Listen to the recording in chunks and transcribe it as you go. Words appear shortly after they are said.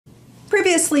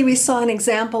Previously, we saw an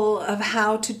example of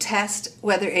how to test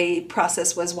whether a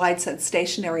process was wide-set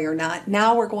stationary or not.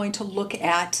 Now we're going to look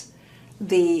at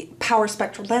the power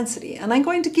spectral density. And I'm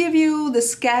going to give you the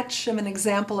sketch of an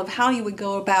example of how you would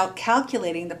go about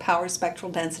calculating the power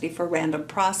spectral density for a random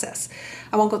process.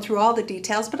 I won't go through all the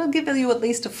details, but I'll give you at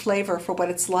least a flavor for what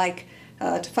it's like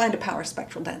to find a power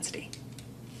spectral density.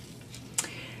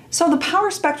 So the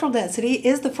power spectral density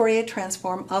is the Fourier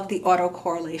transform of the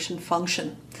autocorrelation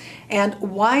function. And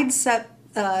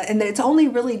and it's only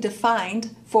really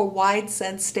defined for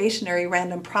wide-set stationary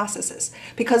random processes,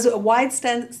 because a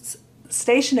wide-set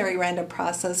stationary random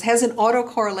process has an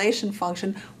autocorrelation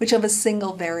function which of a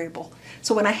single variable.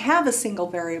 So when I have a single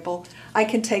variable, I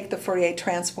can take the Fourier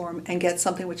transform and get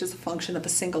something which is a function of a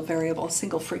single variable, a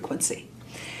single frequency.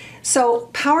 So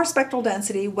power spectral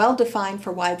density, well defined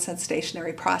for wide-set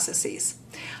stationary processes.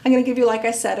 I'm going to give you, like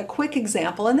I said, a quick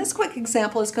example, and this quick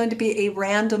example is going to be a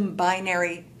random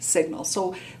binary signal.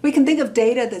 So we can think of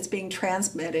data that's being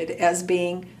transmitted as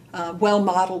being well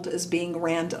modeled as being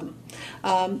random.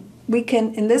 We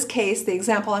can, in this case, the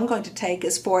example I'm going to take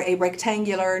is for a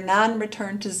rectangular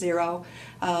non-return to zero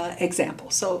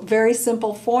example. So very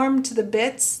simple form to the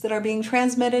bits that are being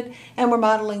transmitted, and we're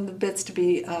modeling the bits to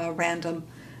be random.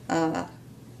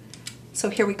 So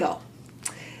here we go.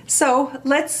 So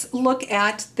let's look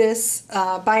at this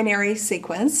binary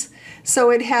sequence. So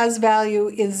it has value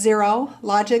is 0,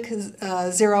 logic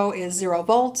 0 is 0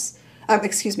 volts,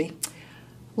 logic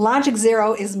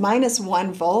 0 is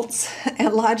 -1 volts,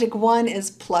 and logic 1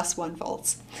 is +1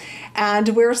 volts. And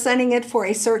we're sending it for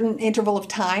a certain interval of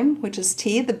time, which is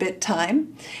t, the bit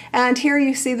time. And here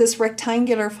you see this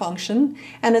rectangular function,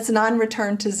 and it's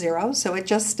non-return to 0, so it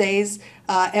just stays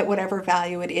at whatever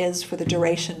value it is for the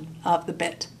duration of the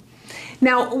bit.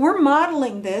 Now, we're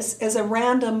modeling this as a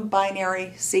random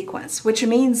binary sequence, which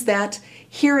means that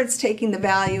here it's taking the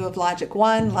value of logic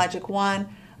 1,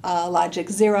 logic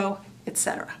 0,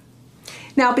 etc.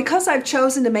 Now, because I've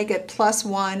chosen to make it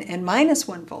 +1 and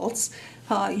 -1 volts,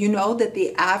 you know that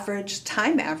the average,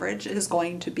 time average, is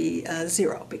going to be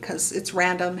 0 because it's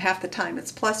random. Half the time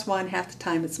it's +1, half the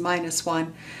time it's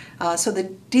 -1. So the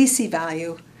DC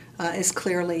value is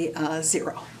clearly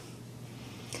 0.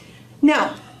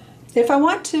 Now, if I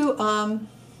want to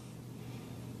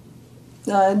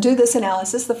do this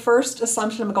analysis, the first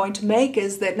assumption I'm going to make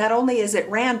is that not only is it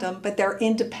random, but they're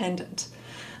independent.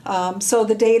 So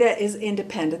the data is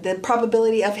independent. The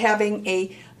probability of having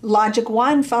a logic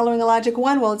 1 following a logic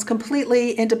 1, well, it's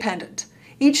completely independent.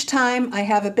 Each time I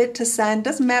have a bit to send,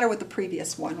 doesn't matter what the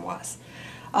previous one was.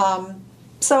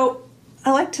 So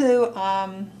I like to,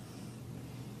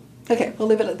 okay, we'll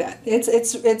leave it at that.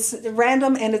 It's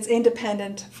random and it's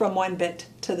independent from one bit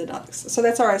to the next. So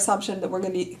that's our assumption that we're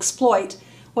going to exploit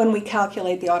when we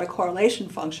calculate the autocorrelation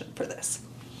function for this.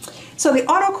 So the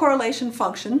autocorrelation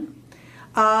function,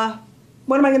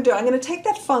 what am I going to do? I'm going to take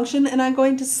that function and I'm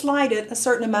going to slide it a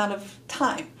certain amount of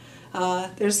time.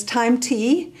 There's time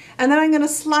t, and then I'm going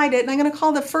to slide it, and I'm going to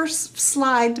call the first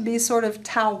slide to be sort of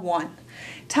tau 1.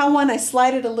 Tau 1, I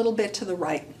slide it a little bit to the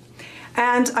right.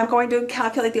 And I'm going to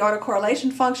calculate the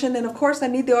autocorrelation function, and of course I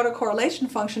need the autocorrelation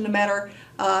function no matter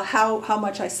how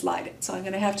much I slide it. So I'm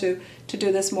going to have to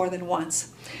do this more than once.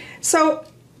 So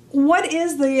what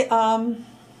is the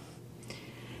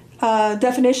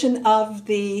definition of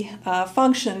the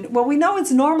function? Well, we know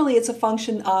normally it's a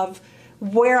function of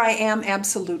where I am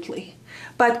absolutely.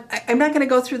 But I'm not going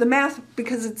to go through the math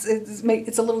because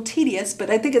it's a little tedious, but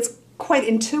I think it's quite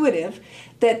intuitive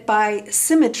that by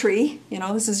symmetry, you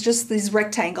know, this is just these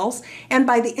rectangles, and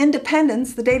by the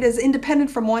independence, the data is independent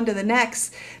from one to the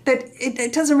next, that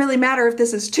it doesn't really matter if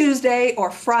this is Tuesday or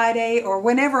Friday or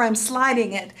whenever I'm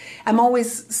sliding it, I'm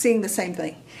always seeing the same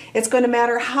thing. It's going to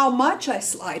matter how much I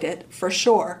slide it, for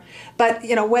sure. But,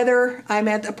 you know, whether I'm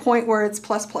at a point where it's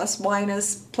plus, plus,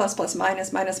 minus, plus, plus,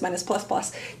 minus, minus, minus, plus,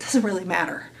 plus, doesn't really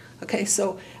matter. Okay,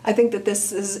 so I think that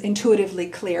this is intuitively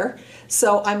clear.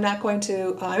 So I'm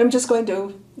just going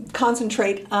to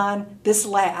concentrate on this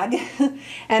lag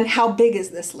and how big is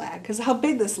this lag, because how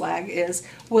big this lag is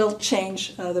will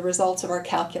change the results of our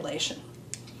calculation.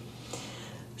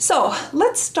 So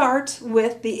let's start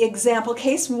with the example,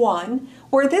 case 1,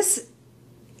 where this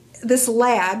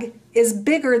lag is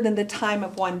bigger than the time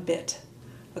of one bit.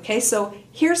 Okay, so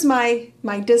here's my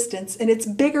distance, and it's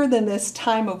bigger than this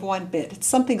time of one bit. It's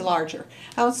something larger.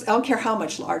 I don't care how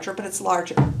much larger, but it's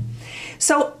larger.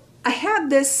 So I had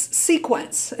this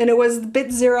sequence, and it was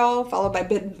bit 0, followed by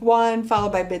bit 1,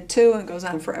 followed by bit 2, and it goes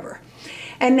on forever.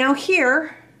 And now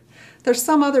here, there's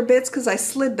some other bits because I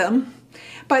slid them,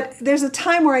 but there's a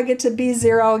time where I get to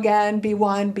B0 again,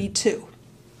 B1, B2.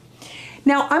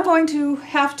 Now I'm going to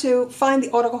have to find the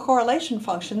autocorrelation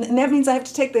function, and that means I have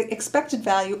to take the expected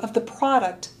value of the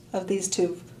product of these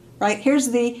two, right? Here's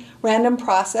the random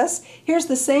process. Here's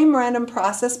the same random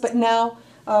process, but now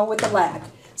with the lag.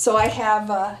 So I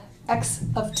have x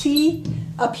of t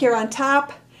up here on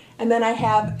top, and then I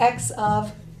have x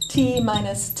of t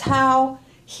minus tau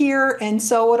here, and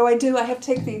so what do? I have to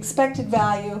take the expected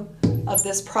value of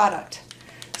this product.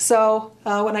 So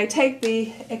when I take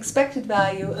the expected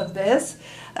value of this,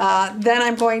 then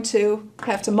I'm going to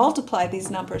have to multiply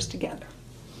these numbers together.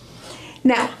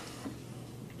 Now,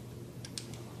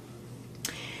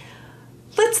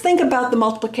 let's think about the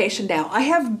multiplication now. I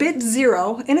have bit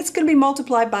 0, and it's going to be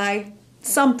multiplied by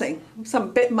something,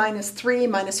 some bit minus 3,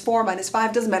 minus 4, minus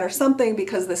 5, doesn't matter, something,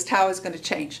 because this tau is going to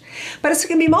change. But it's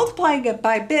going to be multiplying it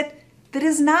by a bit that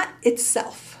is not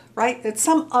itself, right? It's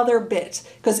some other bit,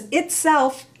 because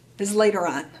itself is later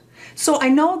on. So I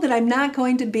know that I'm not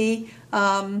going to be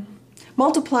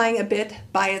multiplying a bit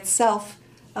by itself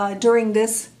during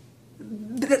this.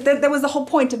 That was the whole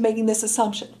point of making this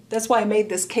assumption. That's why I made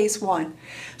this case 1.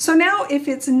 So now if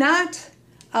it's not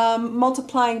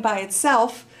multiplying by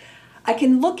itself, I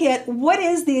can look at what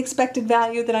is the expected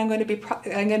value that I'm going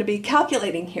to be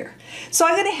calculating here. So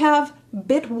I'm going to have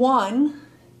bit 1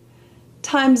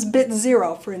 times bit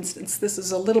 0, for instance. This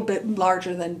is a little bit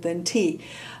larger than t.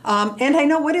 And I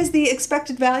know what is the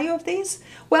expected value of these?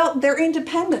 Well, they're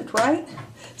independent, right?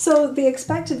 So the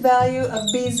expected value of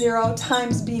b0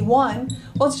 times b1,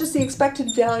 well, it's just the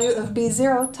expected value of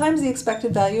b0 times the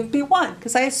expected value of b1,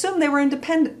 because I assume they were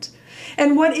independent.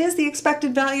 And what is the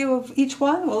expected value of each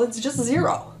one? Well, it's just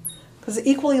 0, because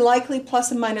equally likely plus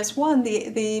and minus 1,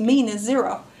 the mean is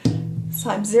 0.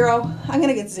 Times 0, I'm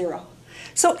going to get 0.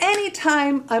 So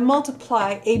anytime I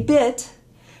multiply a bit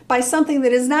by something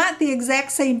that is not the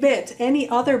exact same bit, any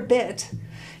other bit,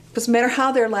 doesn't matter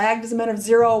how they're lagged, doesn't matter if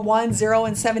 0, 1, 0,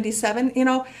 and 77, you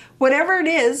know, whatever it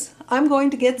is, I'm going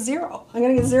to get 0. I'm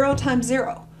going to get 0 times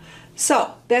 0.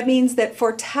 So that means that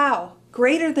for tau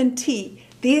greater than t,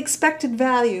 the expected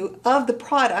value of the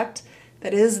product,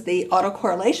 that is the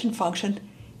autocorrelation function,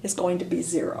 is going to be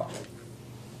 0.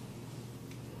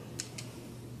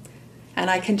 And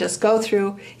I can just go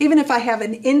through, even if I have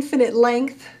an infinite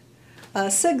length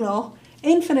signal,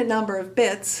 infinite number of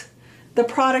bits, the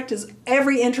product is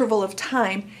every interval of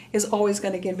time is always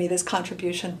going to give me this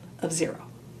contribution of 0.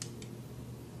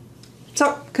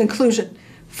 So, conclusion.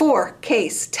 For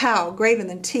case tau greater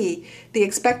than t, the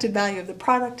expected value of the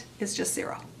product is just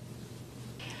 0.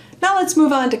 Now let's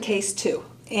move on to case 2.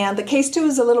 And the case 2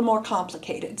 is a little more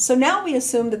complicated. So now we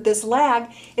assume that this lag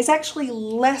is actually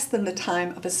less than the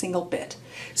time of a single bit.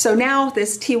 So now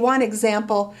this T1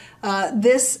 example,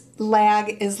 this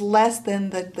lag is less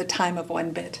than the time of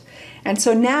 1 bit. And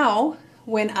so now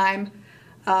when I'm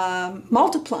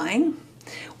multiplying,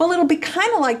 well, it'll be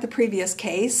kind of like the previous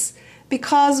case,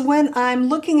 because when I'm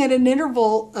looking at an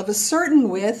interval of a certain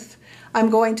width, I'm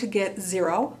going to get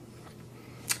 0.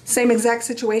 Same exact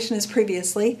situation as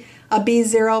previously, a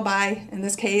b0 by, in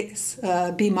this case,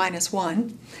 b minus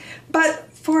 1. But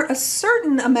for a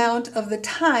certain amount of the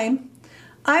time,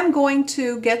 I'm going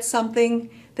to get something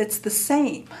that's the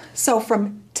same. So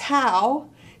from tau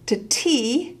to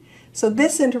t, so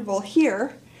this interval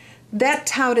here, that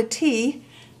tau to t,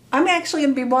 I'm actually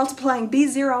going to be multiplying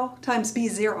b0 times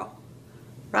b0,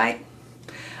 right?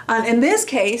 In this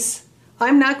case,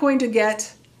 I'm not going to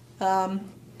get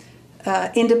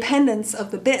independence of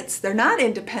the bits. They're not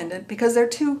independent because they're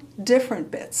two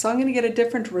different bits. So I'm going to get a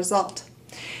different result.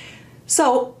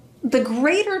 So the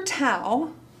greater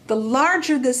tau, the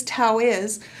larger this tau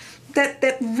is,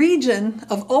 that region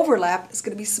of overlap is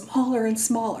going to be smaller and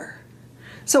smaller.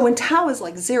 So when tau is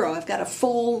like 0, I've got a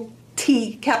full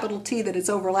T, capital T, that is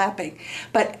overlapping.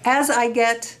 But as I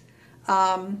get,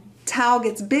 tau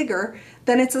gets bigger,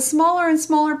 then it's a smaller and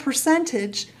smaller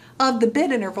percentage of the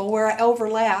bit interval where I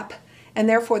overlap, and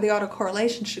therefore the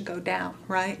autocorrelation should go down,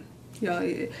 right? You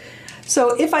know,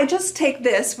 so if I just take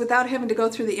this without having to go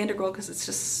through the integral, because it's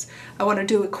just, I want to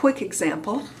do a quick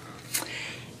example.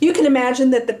 You can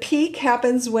imagine that the peak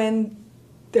happens when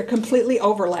they're completely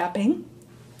overlapping.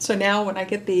 So now when I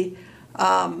get the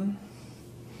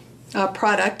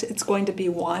product, it's going to be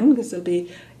 1, because it'll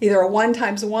be either a 1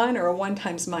 times 1 or a 1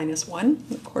 times minus 1,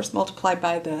 of course multiplied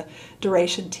by the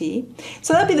duration t.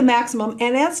 So that'll be the maximum,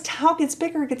 and as tau gets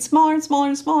bigger, it gets smaller and smaller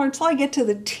and smaller until I get to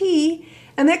the t.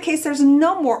 In that case, there's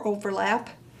no more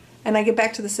overlap, and I get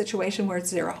back to the situation where it's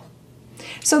 0.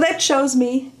 So that shows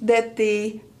me that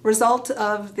the result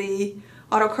of the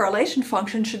autocorrelation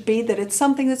function should be that it's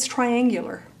something that's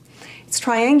triangular. It's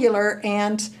triangular,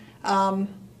 and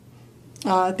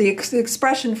the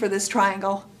expression for this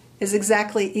triangle is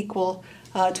exactly equal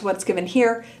to what's given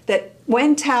here, that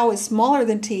when tau is smaller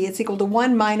than t, it's equal to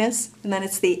 1 minus, and then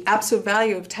it's the absolute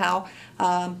value of tau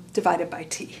divided by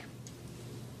t.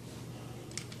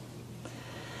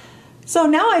 So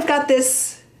now I've got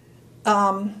this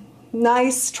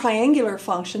nice triangular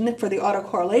function for the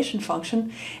autocorrelation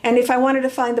function, and if I wanted to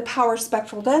find the power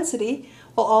spectral density,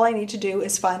 well, all I need to do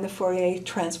is find the Fourier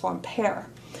transform pair.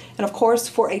 And of course,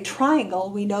 for a triangle,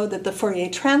 we know that the Fourier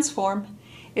transform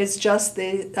is just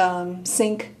the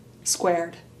sinc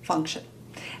squared function.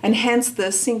 And hence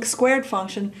the sinc squared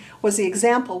function was the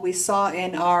example we saw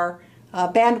in our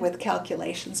bandwidth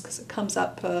calculations, because it comes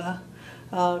up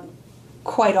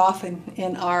quite often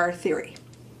in our theory.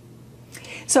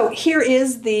 So here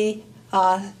is the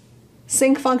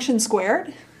sinc function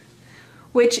squared,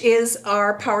 which is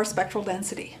our power spectral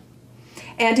density.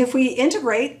 And if we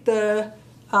integrate the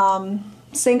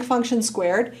sinc function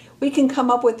squared, we can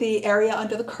come up with the area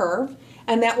under the curve,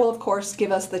 and that will of course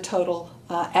give us the total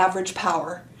average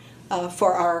power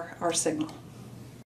for our signal.